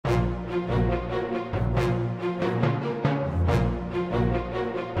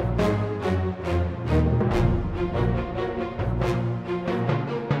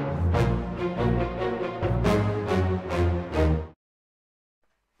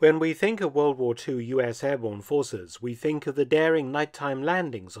When we think of World War II US airborne forces, we think of the daring nighttime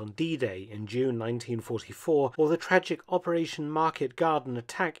landings on D-Day in June 1944 or the tragic Operation Market Garden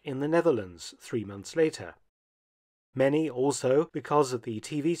attack in the Netherlands 3 months later. Many also, because of the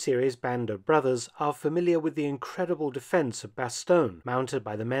TV series Band of Brothers, are familiar with the incredible defense of Bastogne, mounted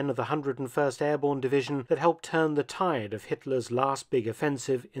by the men of the 101st Airborne Division that helped turn the tide of Hitler's last big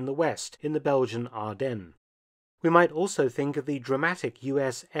offensive in the West, in the Belgian Ardennes. We might also think of the dramatic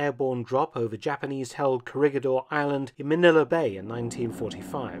US airborne drop over Japanese-held Corregidor Island in Manila Bay in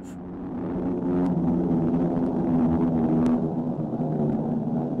 1945.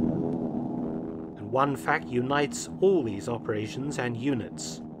 And one fact unites all these operations and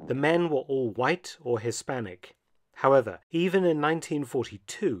units. The men were all white or Hispanic. However, even in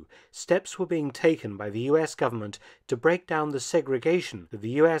 1942, steps were being taken by the US government to break down the segregation that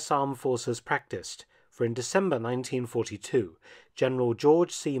the US Armed Forces practiced. For in December 1942, General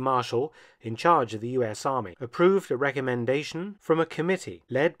George C. Marshall, in charge of the U.S. Army, approved a recommendation from a committee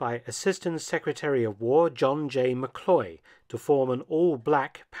led by Assistant Secretary of War John J. McCloy to form an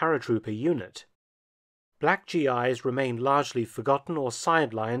all-black paratrooper unit. Black GIs remained largely forgotten or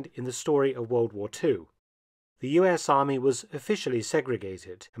sidelined in the story of World War II. The U.S. Army was officially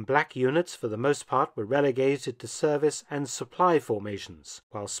segregated, and black units for the most part were relegated to service and supply formations,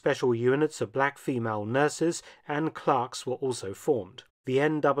 while special units of black female nurses and clerks were also formed. The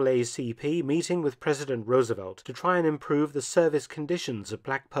NAACP meeting with President Roosevelt to try and improve the service conditions of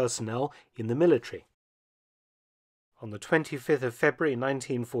black personnel in the military. On the 25th of February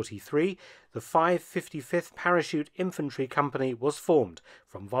 1943, the 555th Parachute Infantry Company was formed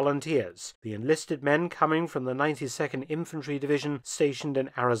from volunteers, the enlisted men coming from the 92nd Infantry Division stationed in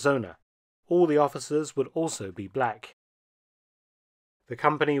Arizona. All the officers would also be black. The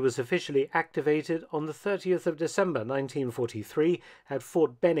company was officially activated on the 30th of December 1943 at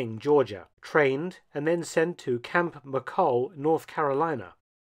Fort Benning, Georgia, trained and then sent to Camp McCall, North Carolina.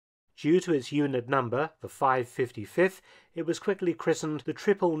 Due to its unit number, the 555th, it was quickly christened the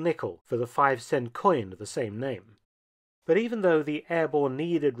Triple Nickel for the 5-cent coin of the same name. But even though the airborne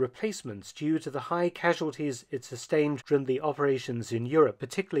needed replacements due to the high casualties it sustained during the operations in Europe,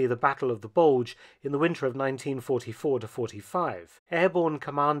 particularly the Battle of the Bulge in the winter of 1944-45, Airborne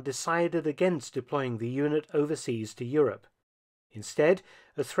Command decided against deploying the unit overseas to Europe. Instead,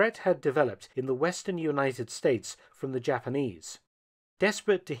 a threat had developed in the western United States from the Japanese.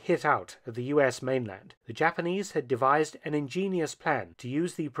 Desperate to hit out at the U.S. mainland, the Japanese had devised an ingenious plan to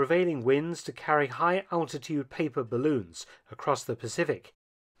use the prevailing winds to carry high-altitude paper balloons across the Pacific.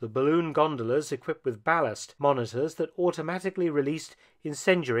 The balloon gondolas equipped with ballast monitors that automatically released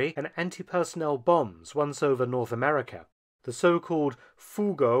incendiary and anti-personnel bombs once over North America. The so-called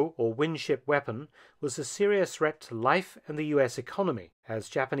Fugo, or windship weapon, was a serious threat to life and the U.S. economy, as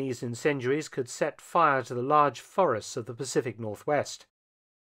Japanese incendiaries could set fire to the large forests of the Pacific Northwest.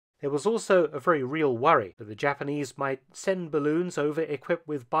 There was also a very real worry that the Japanese might send balloons over equipped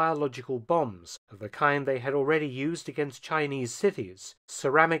with biological bombs of the kind they had already used against Chinese cities,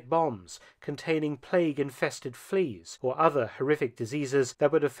 ceramic bombs containing plague-infested fleas or other horrific diseases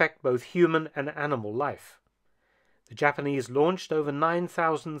that would affect both human and animal life. The Japanese launched over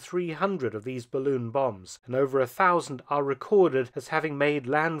 9,300 of these balloon bombs, and over 1,000 are recorded as having made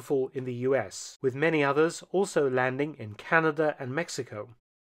landfall in the US, with many others also landing in Canada and Mexico.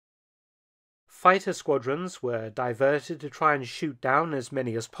 Fighter squadrons were diverted to try and shoot down as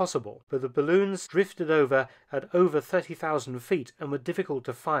many as possible, but the balloons drifted over at over 30,000 feet and were difficult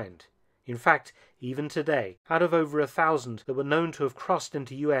to find. In fact, even today, out of over 1,000 that were known to have crossed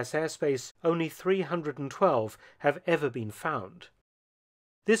into US airspace, only 312 have ever been found.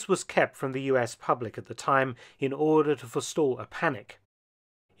 This was kept from the US public at the time in order to forestall a panic.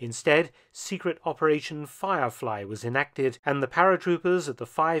 Instead, secret Operation Firefly was enacted, and the paratroopers at the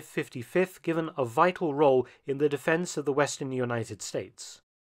 555th given a vital role in the defense of the western United States.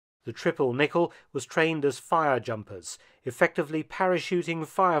 The Triple Nickel was trained as fire jumpers, effectively parachuting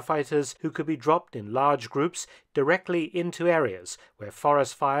firefighters who could be dropped in large groups directly into areas where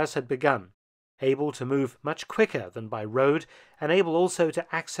forest fires had begun, able to move much quicker than by road, and able also to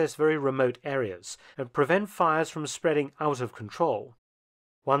access very remote areas and prevent fires from spreading out of control.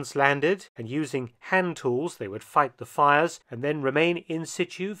 Once landed, and using hand tools, they would fight the fires and then remain in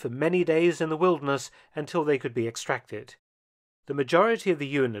situ for many days in the wilderness until they could be extracted. The majority of the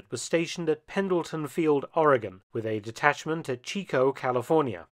unit was stationed at Pendleton Field, Oregon, with a detachment at Chico,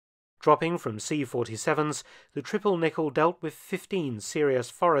 California. Dropping from C-47s, the Triple Nickel dealt with 15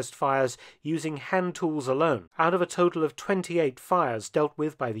 serious forest fires using hand tools alone, out of a total of 28 fires dealt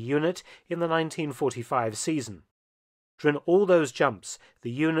with by the unit in the 1945 season. During all those jumps,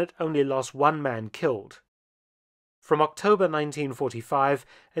 the unit only lost 1 man killed. From October 1945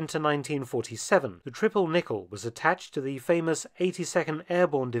 into 1947, the triple nickel was attached to the famous 82nd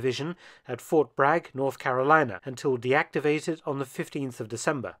Airborne Division at Fort Bragg, North Carolina, until deactivated on the 15th of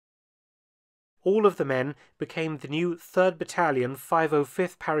December. All of the men became the new 3rd Battalion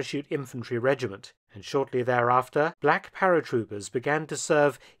 505th Parachute Infantry Regiment, and shortly thereafter, black paratroopers began to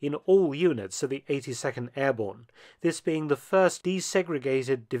serve in all units of the 82nd Airborne, this being the first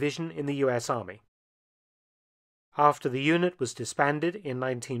desegregated division in the US Army. After the unit was disbanded in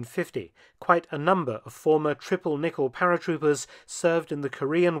 1950, quite a number of former triple nickel paratroopers served in the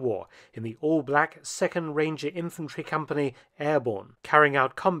Korean War in the all-black 2nd Ranger Infantry Company Airborne, carrying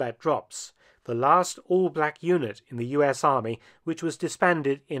out combat drops, the last all-black unit in the US Army, which was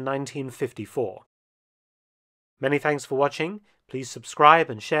disbanded in 1954. Many thanks for watching. Please subscribe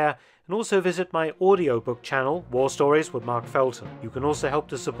and share, and also visit my audiobook channel, War Stories with Mark Felton. You can also help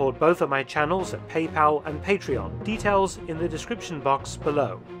to support both of my channels at PayPal and Patreon. Details in the description box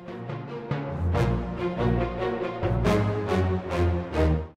below.